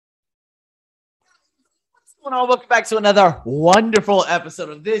And all, welcome back to another wonderful episode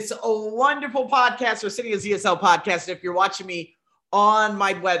of this wonderful podcast, or City of ZSL podcast. If you're watching me on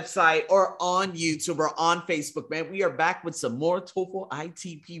my website or on YouTube or on Facebook, man, we are back with some more TOEFL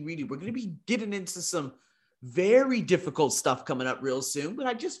ITP reading. We're going to be getting into some very difficult stuff coming up real soon, but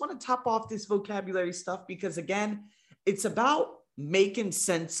I just want to top off this vocabulary stuff because, again, it's about making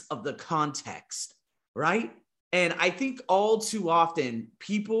sense of the context, right? And I think all too often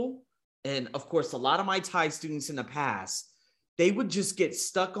people, and of course, a lot of my Thai students in the past, they would just get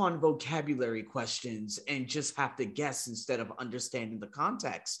stuck on vocabulary questions and just have to guess instead of understanding the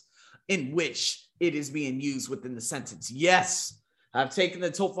context in which it is being used within the sentence. Yes, I've taken the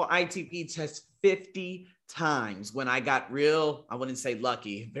TOEFL ITP test 50 times when I got real, I wouldn't say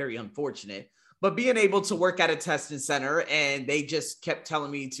lucky, very unfortunate, but being able to work at a testing center, and they just kept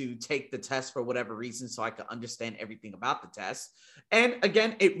telling me to take the test for whatever reason so I could understand everything about the test. And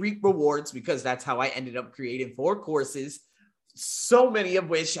again, it reaped rewards because that's how I ended up creating 4 courses, so many of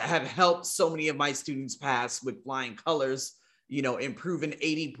which have helped so many of my students pass with flying colors, you know, improving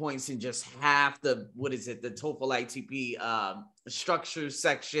 80 points in just half the TOEFL ITP structure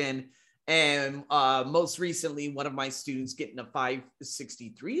section. And most recently, one of my students getting a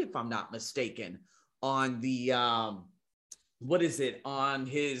 563, if I'm not mistaken, on the on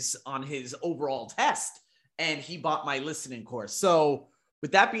his overall test, and he bought my listening course. So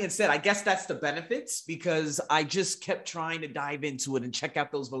with that being said, I guess that's the benefits, because I just kept trying to dive into it and check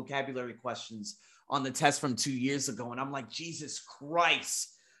out those vocabulary questions on the test from 2 years ago, and I'm like, Jesus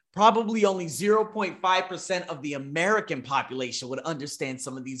Christ. Probably only 0.5% of the American population would understand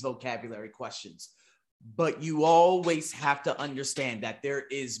some of these vocabulary questions. But you always have to understand that there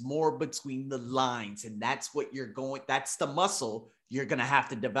is more between the lines, and that's the muscle you're going to have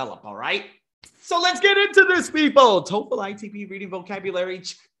to develop, all right? So let's get into this, people. TOEFL ITP reading vocabulary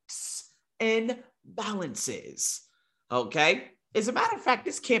checks and balances, okay? As a matter of fact,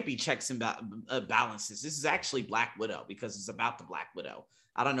 this can't be checks and balances. This is actually Black Widow, because it's about the Black Widow.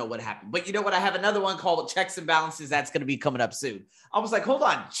 I don't know what happened, but you know what? I have another one called Checks and Balances that's going to be coming up soon. I was like, hold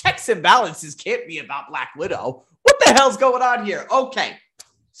on, Checks and Balances can't be about Black Widow. What the hell's going on here? Okay,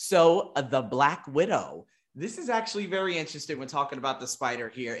 so the Black Widow. This is actually very interesting. We're talking about the spider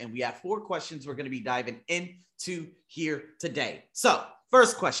here, and we have 4 questions we're going to be diving into here today. So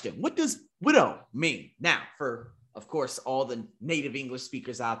first question, what does widow mean? Now, for, of course, all the native English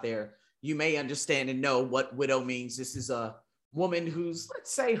speakers out there, you may understand and know what widow means. This is a woman whose, let's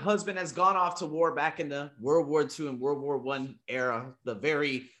say, husband has gone off to war back in the World War II and World War I era, the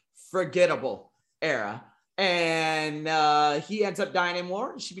very forgettable era. And he ends up dying in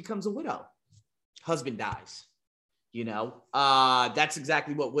war, and she becomes a widow. Husband dies. You know, that's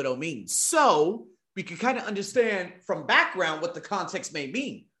exactly what widow means. So we can kind of understand from background what the context may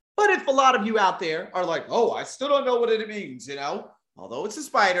mean. But if a lot of you out there are like, oh, I still don't know what it means, you know, although it's a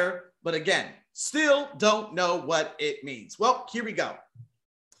spider, but again, still don't know what it means. Well, here we go.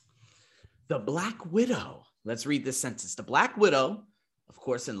 The Black Widow. Let's read this sentence. The Black Widow, of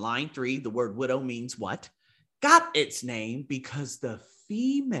course, in line 3, the word widow means what? Got its name because the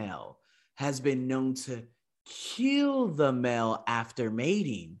female has been known to kill the male after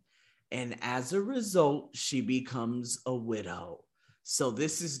mating, and as a result, she becomes a widow. So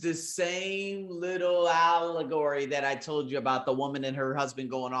this is the same little allegory that I told you about the woman and her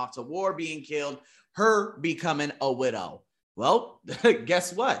husband going off to war, being killed, her becoming a widow. Well,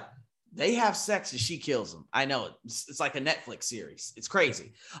 guess what? They have sex and she kills them. I know, it's like a Netflix series. It's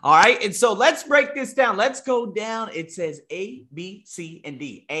crazy. All right. And so let's break this down. Let's go down. It says A, B, C, and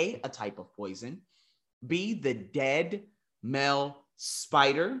D. A, a type of poison. B, the dead male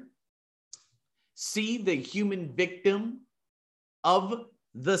spider. C, the human victim of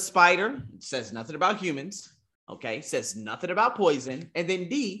the spider. It says nothing about humans. Okay. It says nothing about poison. And then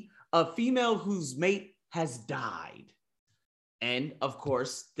D, a female whose mate has died. And of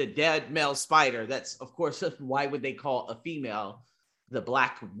course, the dead male spider. That's, of course, why would they call a female the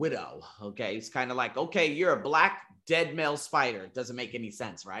Black Widow? Okay. It's kind of like, okay, you're a black dead male spider. It doesn't make any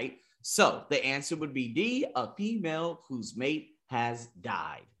sense, right? So the answer would be D, a female whose mate has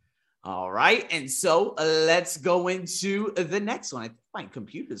died. All right. And so let's go into the next one. I think my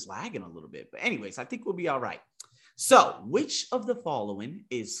computer's lagging a little bit, but anyways, I think we'll be all right. So which of the following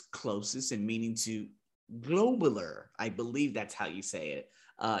is closest in meaning to globular? I believe that's how you say it.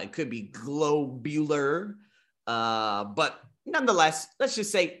 It could be globular, but nonetheless, let's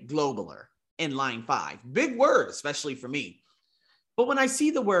just say globular in line 5. Big word, especially for me. But when I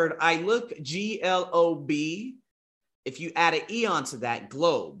see the word, I look G-L-O-B. If you add an E onto that,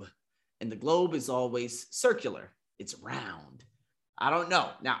 globe. And the globe is always circular. It's round. I don't know.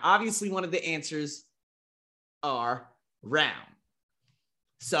 Now, obviously, one of the answers are round.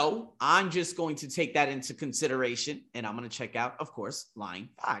 So I'm just going to take that into consideration, and I'm going to check out, of course, line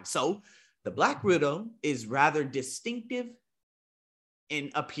 5. So the black widow is rather distinctive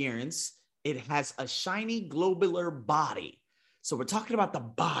in appearance. It has a shiny globular body. So we're talking about the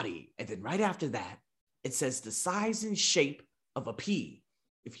body. And then right after that, it says the size and shape of a pea.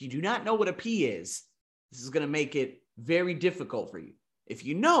 If you do not know what a pea is, this is going to make it very difficult for you. If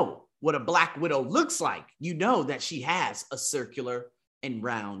you know what a black widow looks like, you know that she has a circular and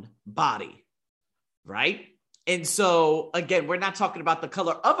round body, right? And so, again, we're not talking about the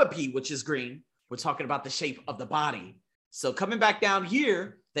color of a pea, which is green. We're talking about the shape of the body. So coming back down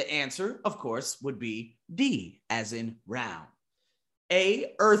here, the answer, of course, would be D, as in round.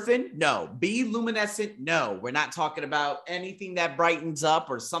 A, earthen? No. B, luminescent? No. We're not talking about anything that brightens up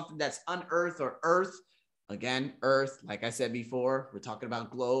or something that's unearthed or earth. Again, earth, like I said before, we're talking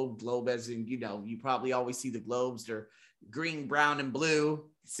about globe. Globe as in, you probably always see the globes. They're green, brown, and blue.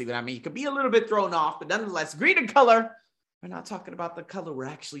 See what I mean? You could be a little bit thrown off, but nonetheless, green in color. We're not talking about the color. We're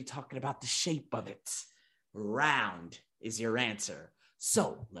actually talking about the shape of it. Round is your answer.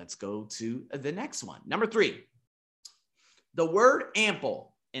 So let's go to the next one. Number 3. The word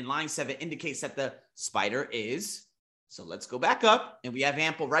ample in line 7 indicates that the spider is, so let's go back up, and we have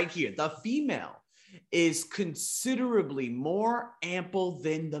ample right here. The female is considerably more ample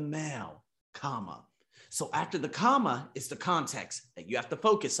than the male, comma. So after the comma is the context that you have to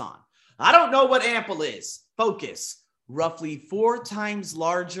focus on. I don't know what ample is. Focus. Roughly 4 times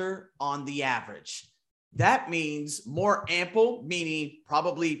larger on the average. That means more ample, meaning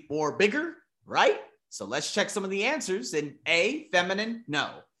probably more bigger, right? So let's check some of the answers. In A, feminine,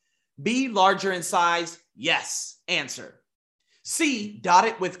 no. B, larger in size, yes, answer. C,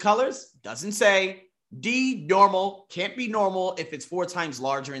 dotted with colors, doesn't say. D, normal, can't be normal if it's 4 times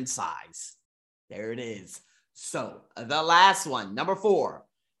larger in size. There it is. So the last one, number 4.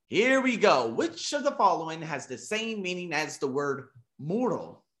 Here we go. Which of the following has the same meaning as the word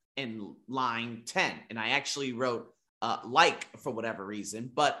mortal in line 10? And I actually wrote like for whatever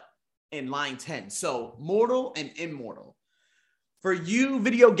reason, but in line 10. So mortal and immortal. For you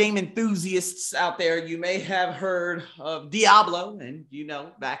video game enthusiasts out there, you may have heard of Diablo. And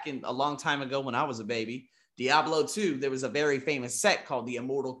back in a long time ago when I was a baby, Diablo 2, there was a very famous set called the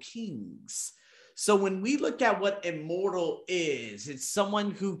Immortal Kings. So when we look at what immortal is, it's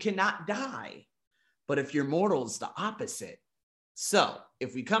someone who cannot die. But if you're mortal, it's the opposite. So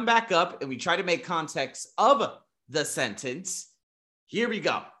if we come back up and we try to make context of the sentence, here we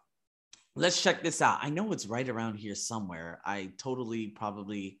go. Let's check this out. I know it's right around here somewhere. I totally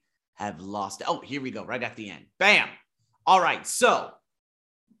probably have lost it. Oh, here we go, right at the end. Bam. All right, so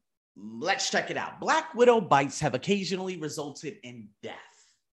let's check it out. Black widow bites have occasionally resulted in death.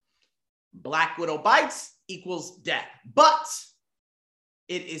 Black widow bites equals death, but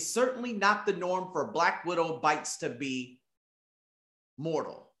it is certainly not the norm for black widow bites to be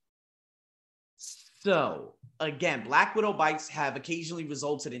mortal. So again, black widow bites have occasionally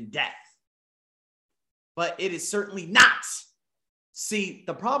resulted in death, but it is certainly not. See,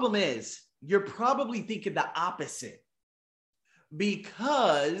 the problem is you're probably thinking the opposite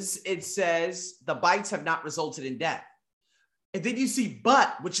because it says the bites have not resulted in death. And then you see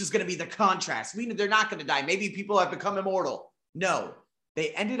but, which is going to be the contrast, meaning they're not going to die. Maybe people have become immortal. No, they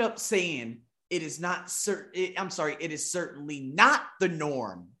ended up saying it is not certain. I'm sorry, it is certainly not the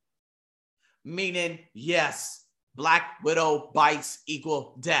norm. Meaning, yes, black widow bites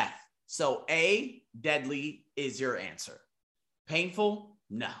equal death. So A, deadly is your answer. Painful?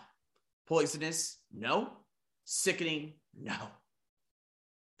 No. Poisonous? No. Sickening? No.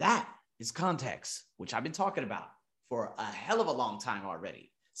 That is context, which I've been talking about for a hell of a long time already.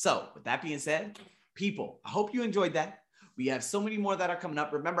 So with that being said, people, I hope you enjoyed that. We have so many more that are coming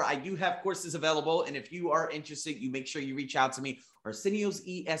up. Remember, I do have courses available. And if you are interested, you make sure you reach out to me. Arsenio's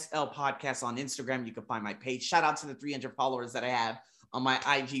ESL podcast on Instagram. You can find my page. Shout out to the 300 followers that I have on my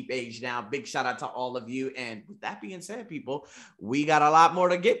IG page now. Big shout out to all of you. And with that being said, people, we got a lot more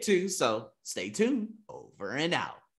to get to. So stay tuned. Over and out.